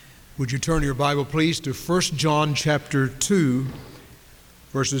Would you turn your Bible, please, to 1 John chapter 2,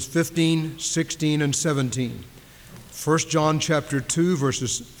 verses 15, 16, and 17. 1 John chapter 2,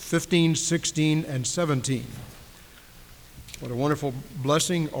 verses 15, 16, and 17. What a wonderful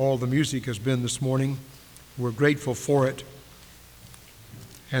blessing all the music has been this morning. We're grateful for it.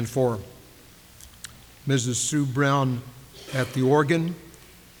 And for Mrs. Sue Brown at the organ,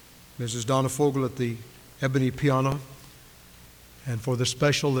 Mrs. Donna Fogel at the ebony piano, and for the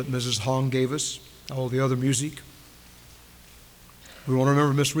special that Mrs. Hong gave us, all the other music. We want to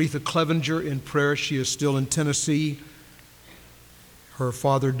remember Miss Retha Clevenger in prayer. She is still in Tennessee. Her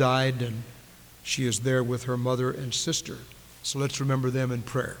father died, and she is there with her mother and sister. So let's remember them in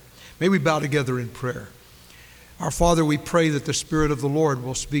prayer. May we bow together in prayer. Our Father, we pray that the Spirit of the Lord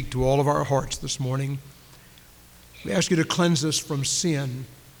will speak to all of our hearts this morning. We ask you to cleanse us from sin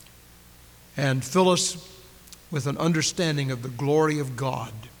and fill us with an understanding of the glory of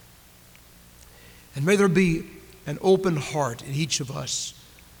God. And may there be an open heart in each of us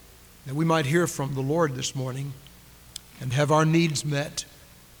that we might hear from the Lord this morning and have our needs met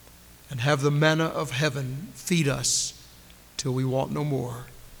and have the manna of heaven feed us till we want no more.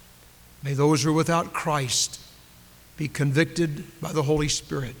 May those who are without Christ be convicted by the Holy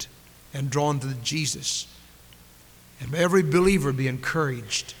Spirit and drawn to Jesus. And may every believer be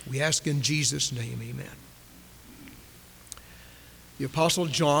encouraged. We ask in Jesus' name, amen. The Apostle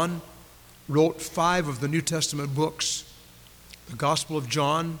John wrote 5 of the New Testament books: the Gospel of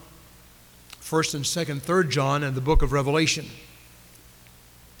John, 1st and 2nd, 3rd John, and the book of Revelation.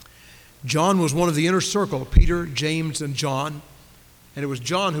 John was one of the inner circle, Peter, James, and John, and it was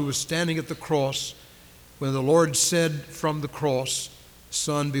John who was standing at the cross when the Lord said from the cross,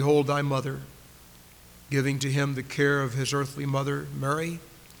 "Son, behold thy mother," giving to him the care of his earthly mother, Mary.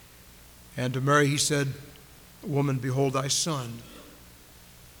 And to Mary he said, "Woman, behold thy son,"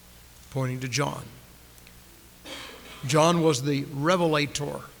 pointing to John. John was the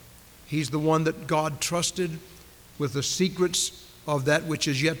revelator. He's the one that God trusted with the secrets of that which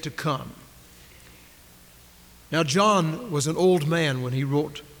is yet to come. Now, John was an old man when he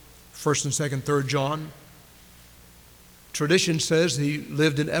wrote 1st and 2nd, 3rd John. Tradition says he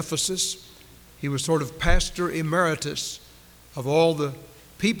lived in Ephesus. He was sort of pastor emeritus of all the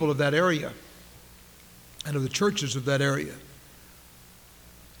people of that area and of the churches of that area.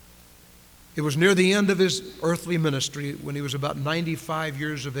 It was near the end of his earthly ministry when he was about 95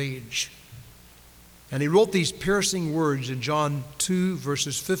 years of age. And he wrote these piercing words in John 2,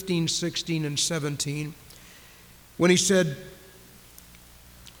 verses 15, 16, and 17, when he said,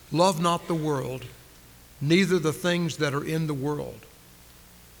 "Love not the world, neither the things that are in the world.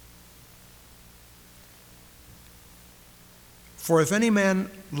 For if any man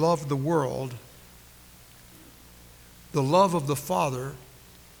love the world, the love of the Father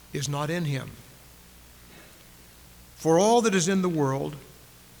is not in him. For all that is in the world,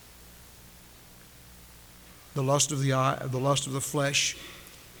 the lust of the eye, the lust of the flesh,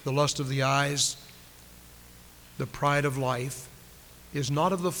 the lust of the eyes, the pride of life, is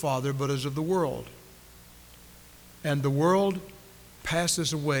not of the Father, but is of the world. And the world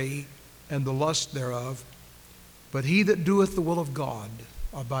passes away, and the lust thereof, but he that doeth the will of God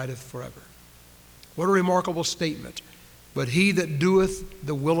abideth forever." What a remarkable statement. But he that doeth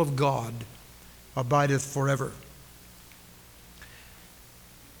the will of God abideth forever.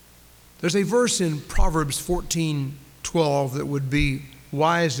 There's a verse in Proverbs 14:12 that would be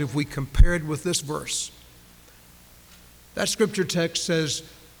wise if we compared with this verse. That scripture text says,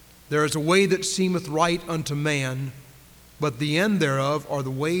 "There is a way that seemeth right unto man, but the end thereof are the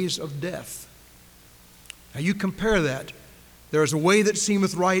ways of death." Now you compare that. There is a way that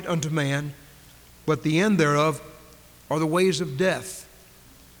seemeth right unto man, but the end thereof are the ways of death.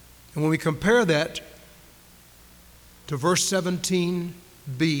 And when we compare that to verse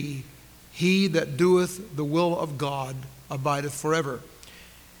 17b, "He that doeth the will of God abideth forever."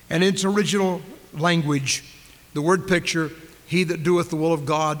 And in its original language, the word picture, "He that doeth the will of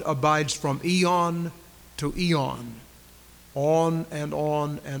God abides from eon to eon," on and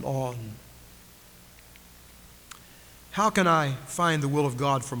on and on. How can I find the will of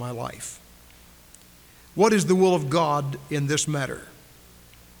God for my life? What is the will of God in this matter?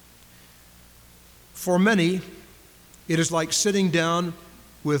 For many, it is like sitting down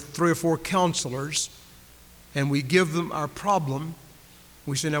with 3 or 4 counselors, and we give them our problem.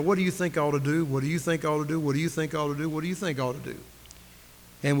 We say, "Now, what do you think I ought to do? What do you think I ought to do? What do you think I ought to do? What do you think I ought to do?"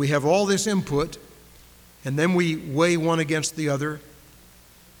 And we have all this input, and then we weigh one against the other,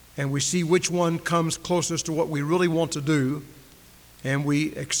 and we see which one comes closest to what we really want to do, and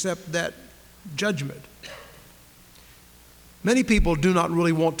we accept that judgment. Many people do not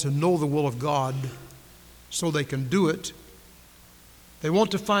really want to know the will of God so they can do it. They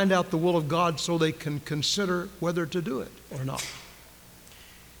want to find out the will of God so they can consider whether to do it or not.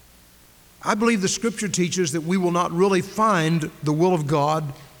 I believe the Scripture teaches that we will not really find the will of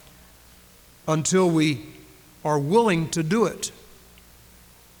God until we are willing to do it.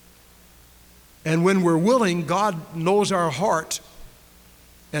 And when we're willing, God knows our heart,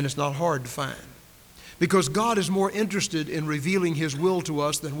 and it's not hard to find. Because God is more interested in revealing His will to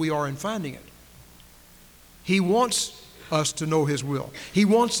us than we are in finding it. He wants us to know His will. He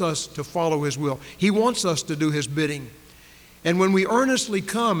wants us to follow His will. He wants us to do His bidding. And when we earnestly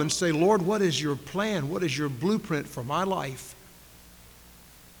come and say, Lord, what is your plan? What is your blueprint for my life?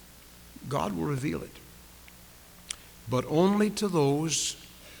 God will reveal it. But only to those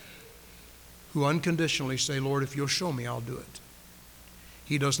who unconditionally say, Lord, if you'll show me, I'll do it.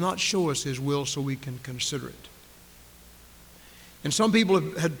 He does not show us His will so we can consider it. And some people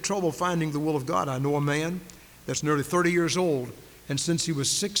have had trouble finding the will of God. I know a man that's nearly 30 years old, and since he was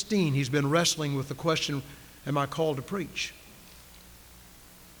 16, he's been wrestling with the question, am I called to preach?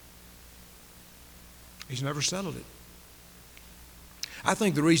 He's never settled it. I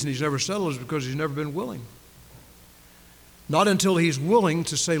think the reason he's never settled is because he's never been willing. Not until he's willing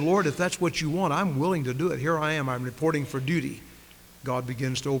to say, Lord, if that's what you want, I'm willing to do it. Here I am, I'm reporting for duty. God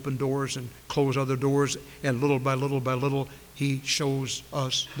begins to open doors and close other doors, and little by little by little, He shows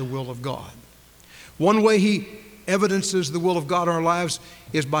us the will of God. One way He evidences the will of God in our lives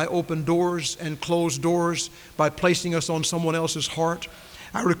is by open doors and closed doors, by placing us on someone else's heart.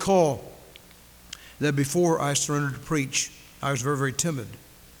 I recall that before I surrendered to preach, I was very, very timid,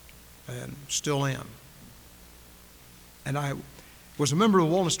 and still am. And I was a member of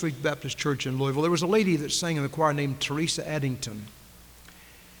the Walnut Street Baptist Church in Louisville. There was a lady that sang in the choir named Teresa Addington.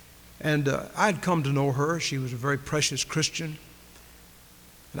 And I had come to know her. She was a very precious Christian.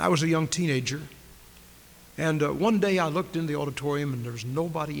 And I was a young teenager. And one day I looked in the auditorium and there was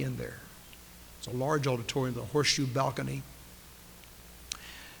nobody in there. It's a large auditorium, the horseshoe balcony.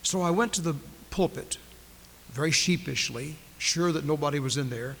 So I went to the pulpit, very sheepishly, sure that nobody was in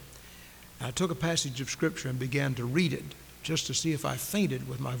there. And I took a passage of Scripture and began to read it, just to see if I fainted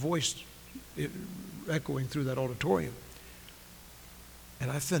with my voice echoing through that auditorium. And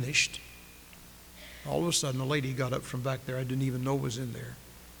I finished. All of a sudden, a lady got up from back there I didn't even know was in there.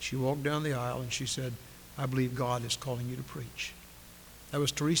 She walked down the aisle and she said, I believe God is calling you to preach. That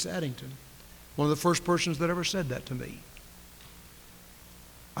was Teresa Addington, one of the first persons that ever said that to me.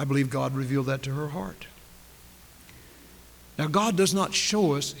 I believe God revealed that to her heart. Now, God does not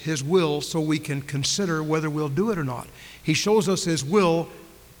show us His will so we can consider whether we'll do it or not. He shows us His will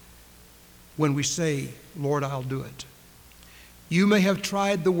when we say, Lord, I'll do it. You may have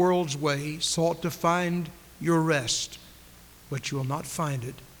tried the world's way, sought to find your rest, but you will not find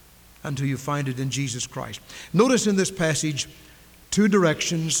it until you find it in Jesus Christ. Notice in this passage 2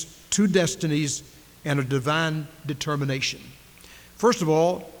 directions, 2 destinies, and a divine determination. First of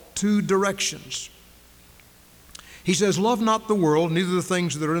all, 2 directions. He says, love not the world, neither the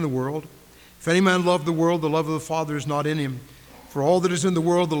things that are in the world. If any man love the world, the love of the Father is not in him. For all that is in the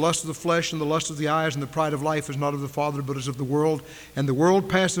world, the lust of the flesh and the lust of the eyes and the pride of life is not of the Father, but is of the world. And the world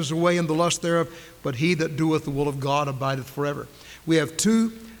passes away and the lust thereof, but he that doeth the will of God abideth forever. We have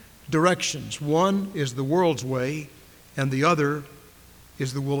 2 directions. One is the world's way, and the other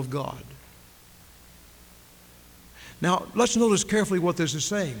is the will of God. Now, let's notice carefully what this is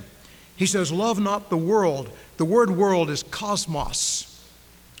saying. He says, love not the world. The word world is cosmos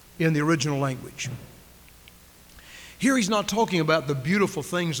in the original language. Here he's not talking about the beautiful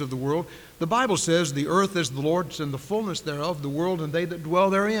things of the world. The Bible says the earth is the Lord's and the fullness thereof, the world and they that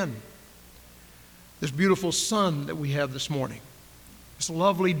dwell therein. This beautiful sun that we have this morning, this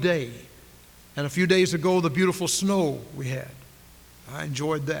lovely day, and a few days ago the beautiful snow we had. I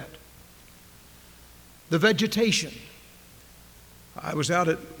enjoyed that. The vegetation. I was out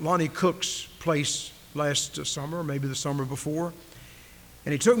at Lonnie Cook's place last summer, maybe the summer before,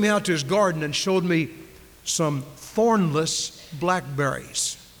 and he took me out to his garden and showed me some thornless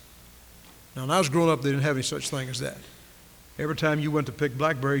blackberries. Now, when I was growing up, they didn't have any such thing as that. Every time you went to pick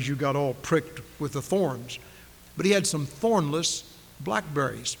blackberries, you got all pricked with the thorns. But he had some thornless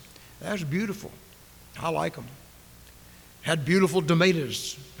blackberries. That was beautiful. I like them. Had beautiful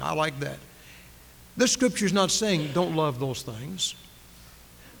tomatoes. I like that. This scripture is not saying don't love those things.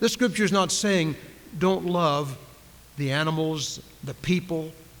 This scripture is not saying don't love the animals, the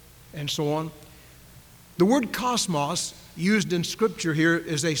people, and so on. The word cosmos used in Scripture here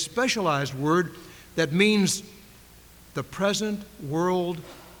is a specialized word that means the present world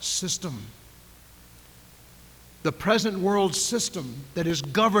system. the present world system that is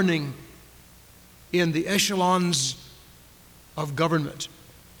governing in the echelons of government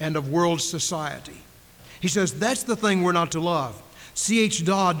and of world society. He says that's the thing we're not to love. C.H.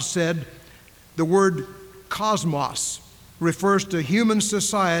 Dodd said the word cosmos refers to human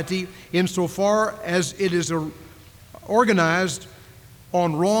society insofar as it is organized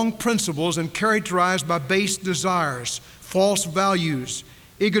on wrong principles and characterized by base desires, false values,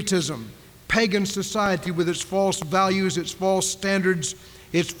 egotism, pagan society with its false values, its false standards,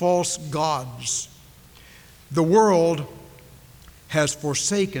 its false gods. The world has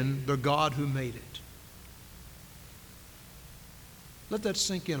forsaken the God who made it. Let that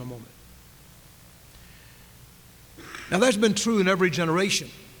sink in a moment. Now that's been true in every generation.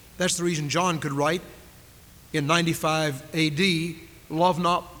 That's the reason John could write in 95 A.D., love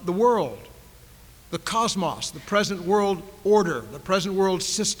not the world, the cosmos, the present world order, the present world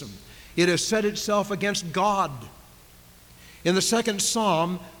system. It has set itself against God. In the second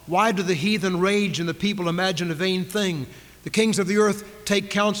Psalm, why do the heathen rage and the people imagine a vain thing? The kings of the earth take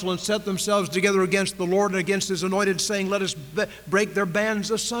counsel and set themselves together against the Lord and against His anointed, saying, let us break their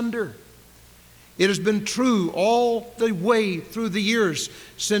bands asunder. It has been true all the way through the years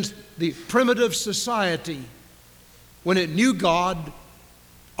since the primitive society, when it knew God,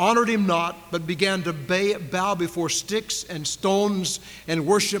 honored Him not, but began to bow before sticks and stones and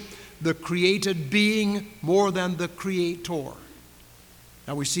worship the created being more than the Creator.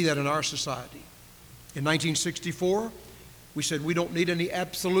 Now we see that in our society. In 1964, we said we don't need any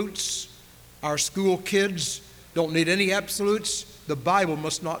absolutes. Our school kids don't need any absolutes. The Bible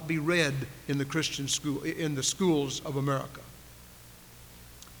must not be read in the Christian school, in the schools of America.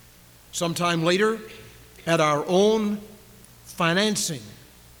 Sometime later, at our own financing,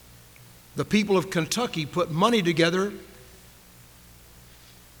 the people of Kentucky put money together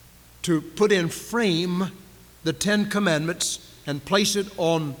to put in frame the Ten Commandments and place it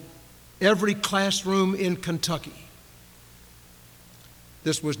on every classroom in Kentucky.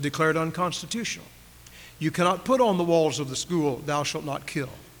 This was declared unconstitutional. You cannot put on the walls of the school, thou shalt not kill,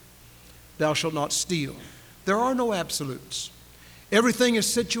 thou shalt not steal. There are no absolutes. Everything is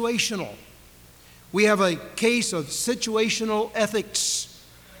situational. We have a case of situational ethics,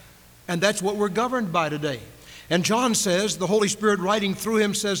 and that's what we're governed by today. And John says, the Holy Spirit writing through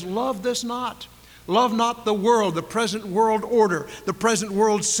him says, love this not. Love not the world, the present world order, the present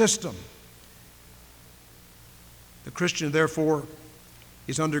world system. The Christian, therefore,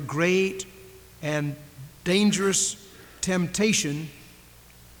 is under great and dangerous temptation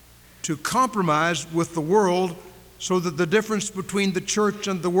to compromise with the world so that the difference between the church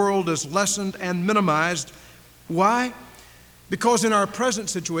and the world is lessened and minimized. Why? Because in our present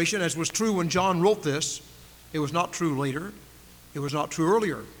situation, as was true when John wrote this, it was not true later, it was not true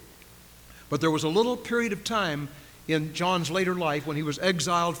earlier. But there was a little period of time in John's later life when he was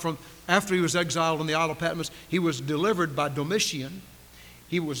exiled after he was exiled on the Isle of Patmos, he was delivered by Domitian.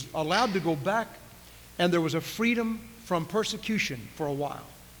 He was allowed to go back, and there was a freedom from persecution for a while.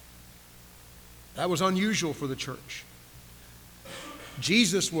 That was unusual for the church.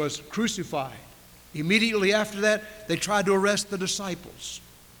 Jesus was crucified. Immediately after that, they tried to arrest the disciples.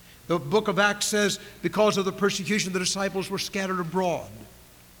 The book of Acts says, because of the persecution, the disciples were scattered abroad.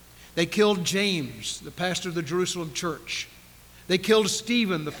 They killed James, the pastor of the Jerusalem church. They killed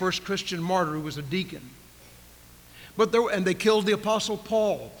Stephen, the first Christian martyr who was a deacon. And they killed the Apostle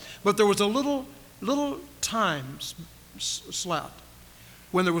Paul. But there was a little time slot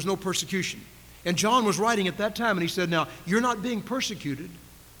when there was no persecution. And John was writing at that time, and he said, now, you're not being persecuted.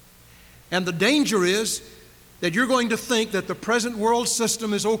 And the danger is that you're going to think that the present world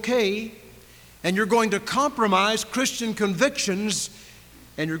system is okay, and you're going to compromise Christian convictions,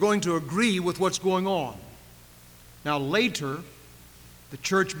 and you're going to agree with what's going on. Now, later, the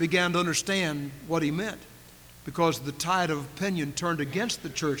church began to understand what he meant, because the tide of opinion turned against the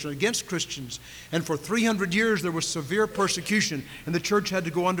church and against Christians. And for 300 years, there was severe persecution, and the church had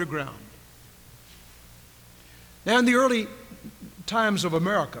to go underground. Now, in the early times of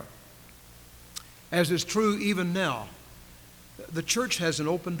America, as is true even now, the church has an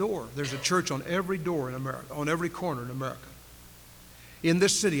open door. There's a church on every door in America, on every corner in America. In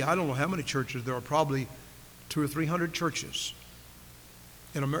this city, I don't know how many churches, there are probably 200 or 300 churches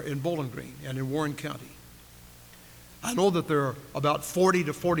in Bowling Green and in Warren County. I know that there are about 40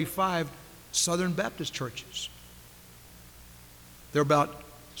 to 45 Southern Baptist churches. There are about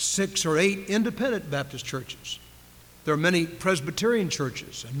 6 or 8 independent Baptist churches. There are many Presbyterian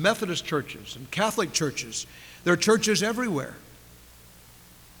churches and Methodist churches and Catholic churches. There are churches everywhere.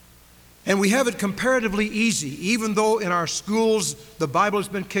 And we have it comparatively easy, even though in our schools the Bible has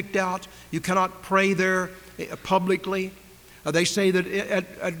been kicked out. You cannot pray there publicly. They say that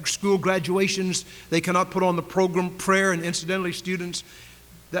at school graduations they cannot put on the program prayer, and incidentally, students,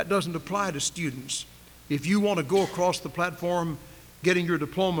 that doesn't apply to students. If you want to go across the platform getting your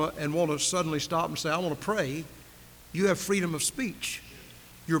diploma and want to suddenly stop and say, I want to pray, you have freedom of speech.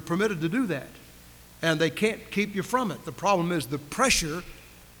 You're permitted to do that. And they can't keep you from it. The problem is the pressure,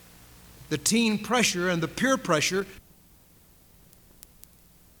 the teen pressure and the peer pressure.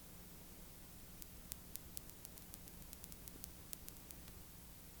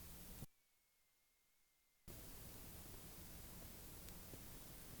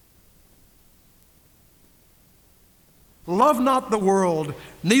 Love not the world,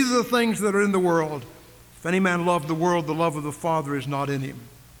 neither the things that are in the world. If any man love the world, the love of the Father is not in him.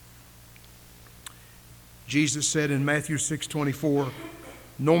 Jesus said in Matthew 6:24,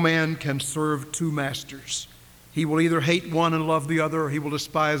 no man can serve two masters. He will either hate one and love the other, or he will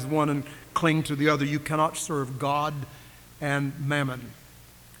despise one and cling to the other. You cannot serve God and mammon.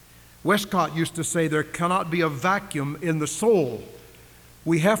 Westcott used to say there cannot be a vacuum in the soul.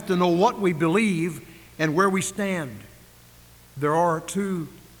 We have to know what we believe and where we stand. There are two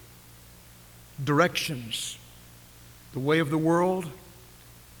directions, the way of the world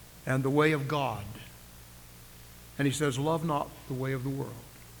and the way of God. And he says, love not the way of the world.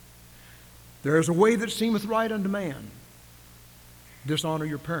 There is a way that seemeth right unto man. Dishonor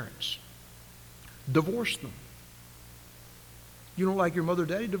your parents. Divorce them. You don't like your mother or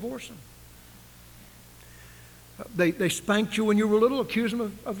daddy? Divorce them. They spanked you when you were little, accuse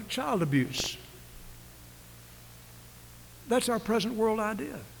them of child abuse. That's our present world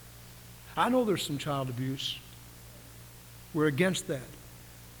idea. I know there's some child abuse. We're against that.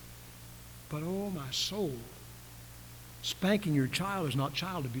 But oh, my soul, spanking your child is not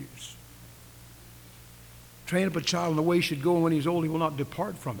child abuse. Train up a child in the way he should go, and when he's old, he will not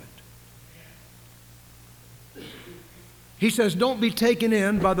depart from it. He says, don't be taken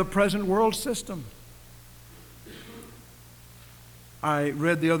in by the present world system. I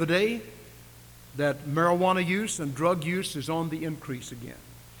read the other day that marijuana use and drug use is on the increase again.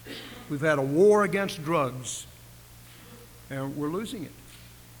 We've had a war against drugs, and we're losing it.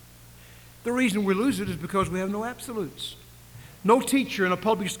 The reason we lose it is because we have no absolutes. No teacher in a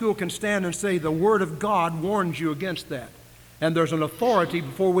public school can stand and say the Word of God warns you against that, and there's an authority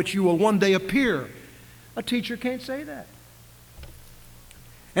before which you will one day appear. A teacher can't say that.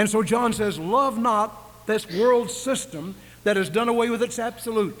 And so John says, love not this world system that has done away with its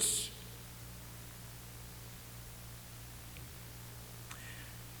absolutes.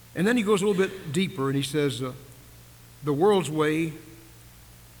 And then he goes a little bit deeper and he says, the world's way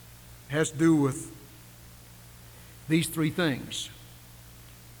has to do with these three things: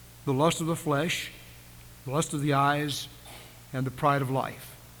 the lust of the flesh, the lust of the eyes, and the pride of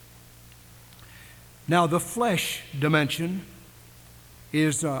life. Now, the flesh dimension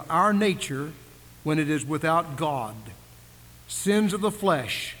is our nature when it is without God. Sins of the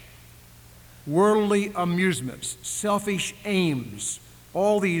flesh, worldly amusements, selfish aims,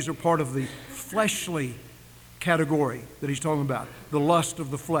 all these are part of the fleshly category that he's talking about, the lust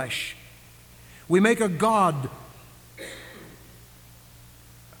of the flesh. We make a god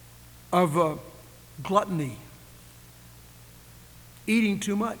of gluttony, eating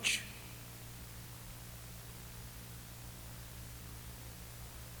too much.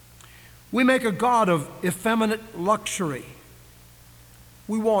 We make a god of effeminate luxury.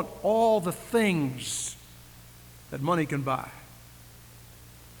 We want all the things that money can buy.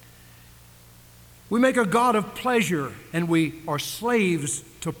 We make a god of pleasure, and we are slaves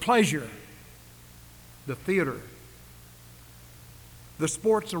to pleasure. The theater, the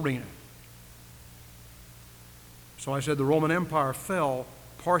sports arena. So I said the Roman Empire fell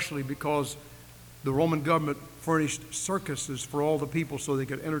partially because the Roman government furnished circuses for all the people so they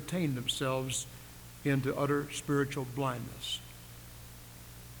could entertain themselves into utter spiritual blindness.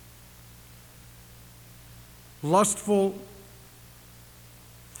 Lustful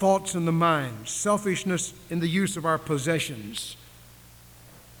thoughts in the mind, selfishness in the use of our possessions,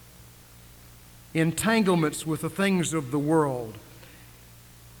 entanglements with the things of the world,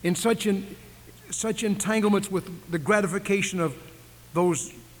 in such entanglements with the gratification of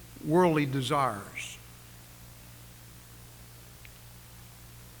those worldly desires.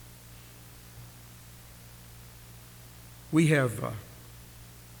 We have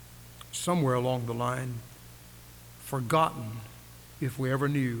somewhere along the line forgotten, if we ever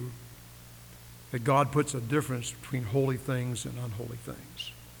knew, that God puts a difference between holy things and unholy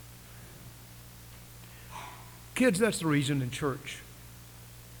things. Kids, that's the reason in church,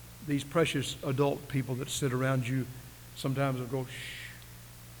 these precious adult people that sit around you sometimes will go,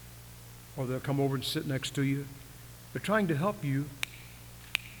 shh. or they'll come over and sit next to you. They're trying to help you,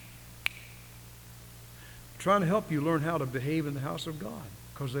 learn how to behave in the house of God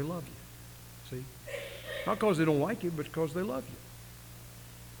because they love you. See? Not because they don't like you, but because they love you.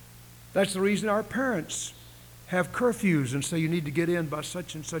 That's the reason our parents have curfews and say you need to get in by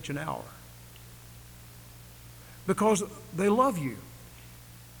such and such an hour. Because they love you.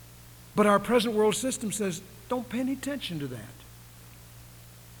 But our present world system says, don't pay any attention to that.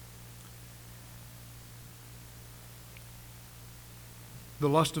 The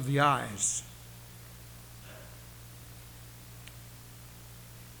lust of the eyes.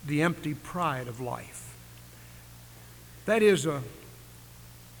 The empty pride of life. That is you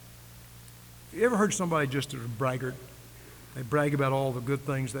ever heard somebody just a braggart? They brag about all the good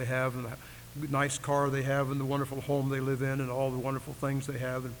things they have and the nice car they have and the wonderful home they live in and all the wonderful things they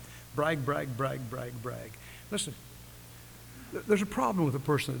have and brag, brag, brag, brag, brag. Listen, there's a problem with a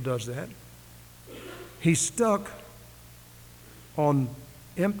person that does that. He's stuck on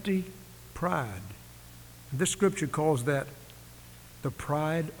empty pride. This scripture calls that the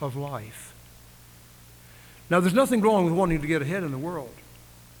pride of life. Now, there's nothing wrong with wanting to get ahead in the world.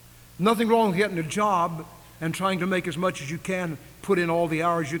 Nothing wrong with getting a job and trying to make as much as you can, put in all the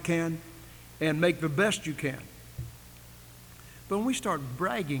hours you can, and make the best you can. But when we start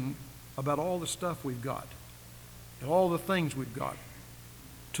bragging about all the stuff we've got and all the things we've got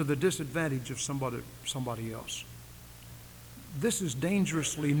to the disadvantage of somebody else, this is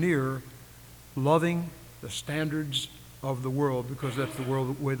dangerously near loving the standards of the world, because that's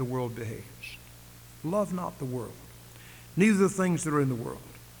the way the world behaves. Love not the world, neither the things that are in the world.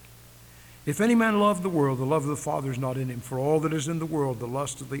 If any man love the world, the love of the Father is not in him. For all that is in the world, the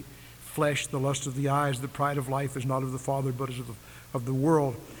lust of the flesh, the lust of the eyes, the pride of life is not of the Father, but is of the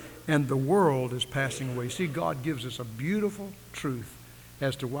world. And the world is passing away. See, God gives us a beautiful truth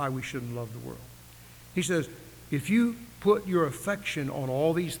as to why we shouldn't love the world. He says, if you put your affection on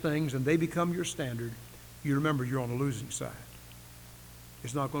all these things and they become your standard, you remember you're on the losing side.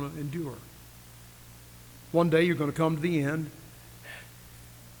 It's not going to endure. One day you're going to come to the end,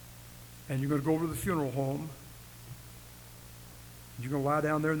 and you're going to go over to the funeral home. You're going to lie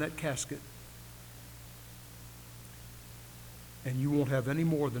down there in that casket, and you won't have any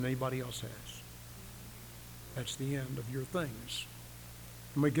more than anybody else has. That's the end of your things.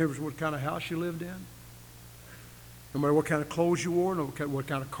 No matter what kind of house you lived in, no matter what kind of clothes you wore, no matter what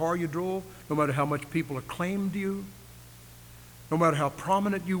kind of car you drove, no matter how much people acclaimed you, no matter how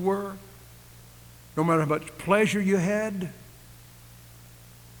prominent you were, no matter how much pleasure you had,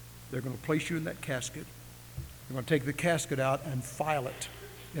 they're going to place you in that casket. They're going to take the casket out and file it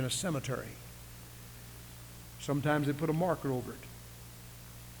in a cemetery. Sometimes they put a marker over it.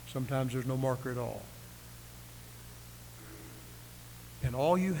 Sometimes there's no marker at all. And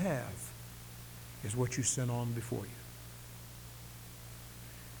all you have is what you sent on before you.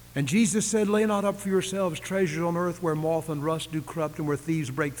 And Jesus said, lay not up for yourselves treasures on earth where moth and rust do corrupt and where thieves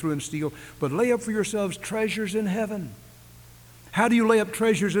break through and steal, but lay up for yourselves treasures in heaven. How do you lay up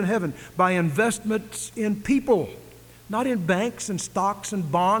treasures in heaven? By investments in people, not in banks and stocks and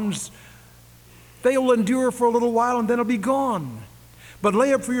bonds. They will endure for a little while and then it'll be gone. But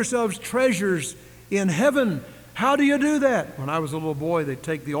lay up for yourselves treasures in heaven. How do you do that? When I was a little boy, they'd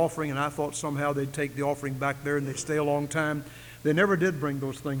take the offering, and I thought somehow they'd take the offering back there and they'd stay a long time. They never did bring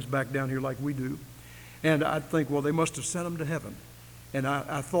those things back down here like we do. And I'd think, well, they must have sent them to heaven. And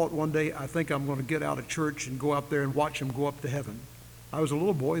I thought one day, I think I'm going to get out of church and go out there and watch them go up to heaven. I was a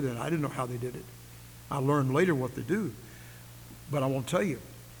little boy then. I didn't know how they did it. I learned later what they do. But I won't tell you.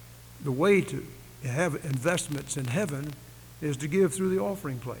 The way to have investments in heaven is to give through the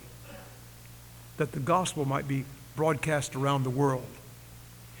offering plate, that the gospel might be broadcast around the world.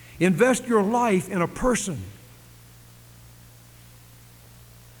 Invest your life in a person.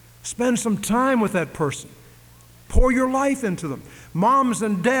 Spend some time with that person. Pour your life into them. Moms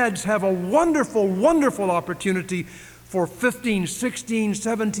and dads have a wonderful, wonderful opportunity for 15, 16,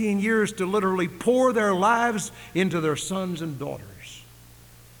 17 years to literally pour their lives into their sons and daughters.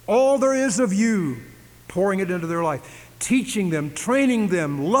 All there is of you, pouring it into their life, teaching them, training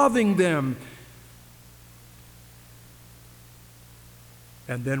them, loving them.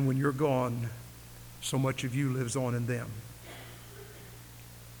 And then when you're gone, so much of you lives on in them.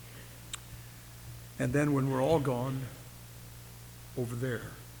 And then when we're all gone, over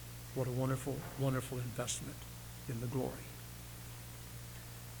there, what a wonderful, wonderful investment in the glory.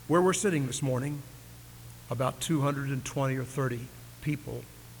 Where we're sitting this morning, about 220 or 30 people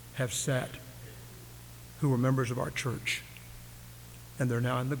have sat who were members of our church, and they're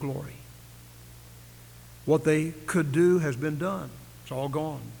now in the glory. What they could do has been done. It's all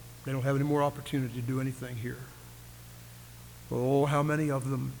gone. They don't have any more opportunity to do anything here. Oh, how many of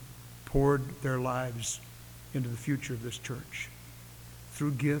them poured their lives into the future of this church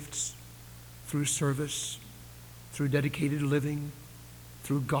through gifts, through service, through dedicated living,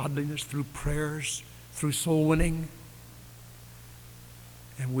 through godliness, through prayers, through soul winning.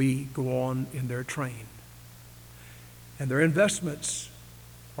 And we go on in their train. And their investments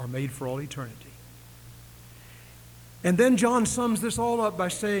are made for all eternity. And then John sums this all up by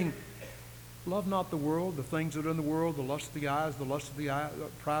saying, love not the world, the things that are in the world, the lust of the eyes, the lust of the eye, the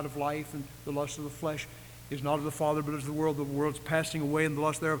pride of life, and the lust of the flesh is not of the Father, but is the world. The world's passing away and the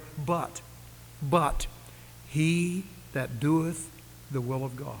lust thereof. But he that doeth the will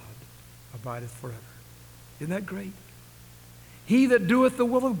of God abideth forever. Isn't that great? He that doeth the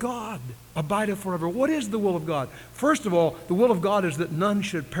will of God abideth forever. What is the will of God? First of all, the will of God is that none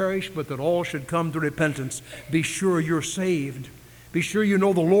should perish, but that all should come to repentance. Be sure you're saved. Be sure you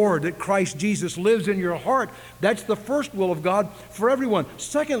know the Lord, that Christ Jesus lives in your heart. That's the first will of God for everyone.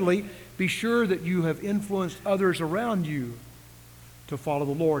 Secondly, be sure that you have influenced others around you to follow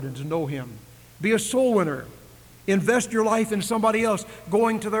the Lord and to know Him. Be a soul winner. Invest your life in somebody else,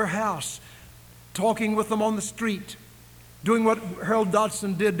 going to their house, talking with them on the street, doing what Harold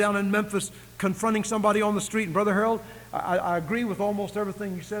Dotson did down in Memphis, confronting somebody on the street. And Brother Harold, I agree with almost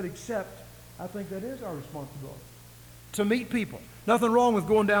everything you said, except I think that is our responsibility, to meet people. Nothing wrong with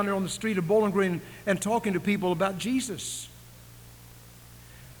going down there on the street of Bowling Green and talking to people about Jesus.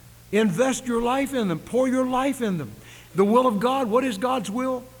 Invest your life in them. Pour your life in them. The will of God, what is God's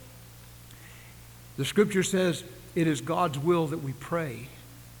will? The Scripture says it is God's will that we pray.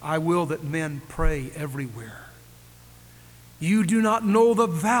 I will that men pray everywhere. You do not know the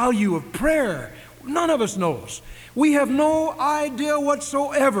value of prayer. None of us knows. We have no idea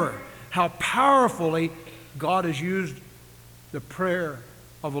whatsoever how powerfully God has used the prayer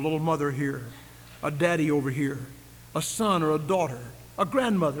of a little mother here, a daddy over here, a son or a daughter, a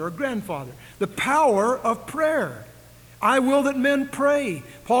grandmother or grandfather. The power of prayer. I will that men pray.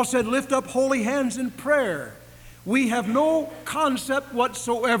 Paul said, lift up holy hands in prayer. We have no concept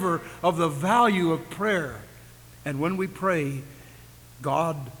whatsoever of the value of prayer. And when we pray,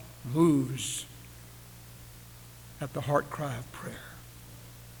 God moves at the heart cry of prayer.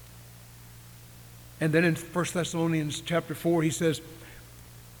 And then in 1 Thessalonians chapter 4, he says,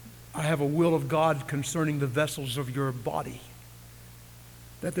 I have a will of God concerning the vessels of your body,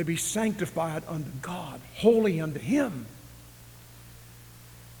 that they be sanctified unto God, holy unto Him.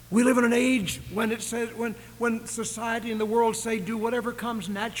 We live in an age when it says, when society and the world say, do whatever comes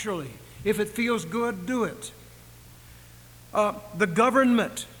naturally. If it feels good, do it. The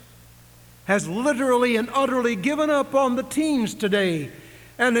government has literally and utterly given up on the teens today.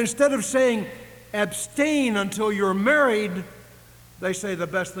 And instead of saying, abstain until you're married, they say the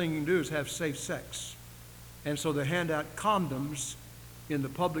best thing you can do is have safe sex. And so they hand out condoms in the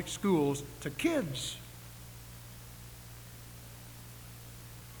public schools to kids.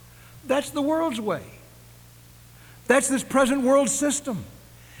 That's the world's way. That's this present world system.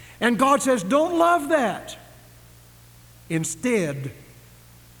 And God says, don't love that. Instead,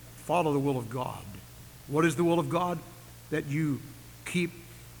 follow the will of God. What is the will of God? That you keep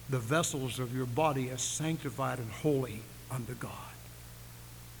the vessels of your body as sanctified and holy unto God.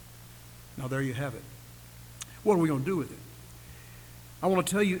 Now there you have it. What are we going to do with it? I want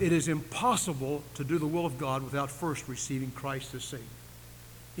to tell you, it is impossible to do the will of God without first receiving Christ as Savior.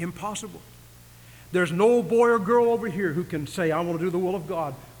 Impossible. There's no boy or girl over here who can say, I want to do the will of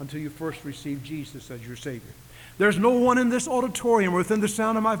God until you first receive Jesus as your Savior. There's no one in this auditorium or within the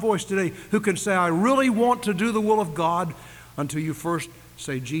sound of my voice today who can say, I really want to do the will of God until you first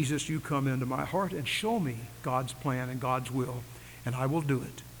say, Jesus, you come into my heart and show me God's plan and God's will, and I will do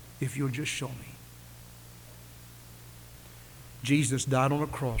it if you'll just show me. Jesus died on a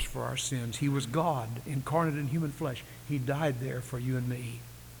cross for our sins. He was God incarnate in human flesh. He died there for you and me.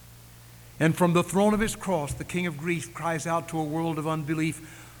 And from the throne of His cross, the King of grief cries out to a world of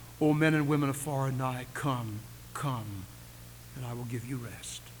unbelief, O men and women of far and nigh, come, come, and I will give you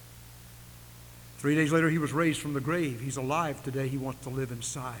rest. 3 days later, He was raised from the grave. He's alive today. He wants to live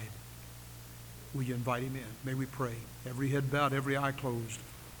inside. Will you invite Him in? May we pray. Every head bowed, every eye closed.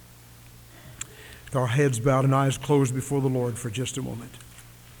 With our heads bowed and eyes closed before the Lord for just a moment.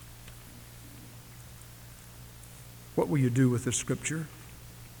 What will you do with this scripture?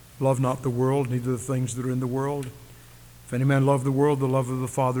 Love not the world, neither the things that are in the world. If any man love the world, the love of the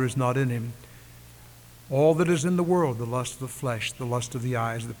Father is not in him. All that is in the world, the lust of the flesh, the lust of the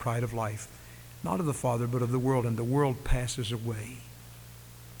eyes, the pride of life, not of the Father, but of the world, and the world passes away,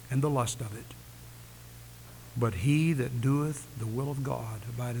 and the lust of it. but he that doeth the will of God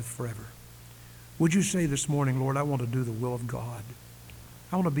abideth forever. Would you say this morning, Lord, I want to do the will of God.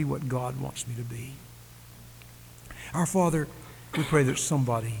 I want to be what God wants me to be. Our Father, we pray that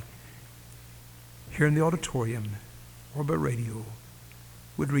somebody here in the auditorium or by radio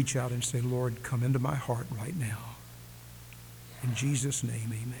would reach out and say, Lord, come into my heart right now. In Jesus' name,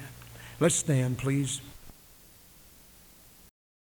 amen. Let's stand, please.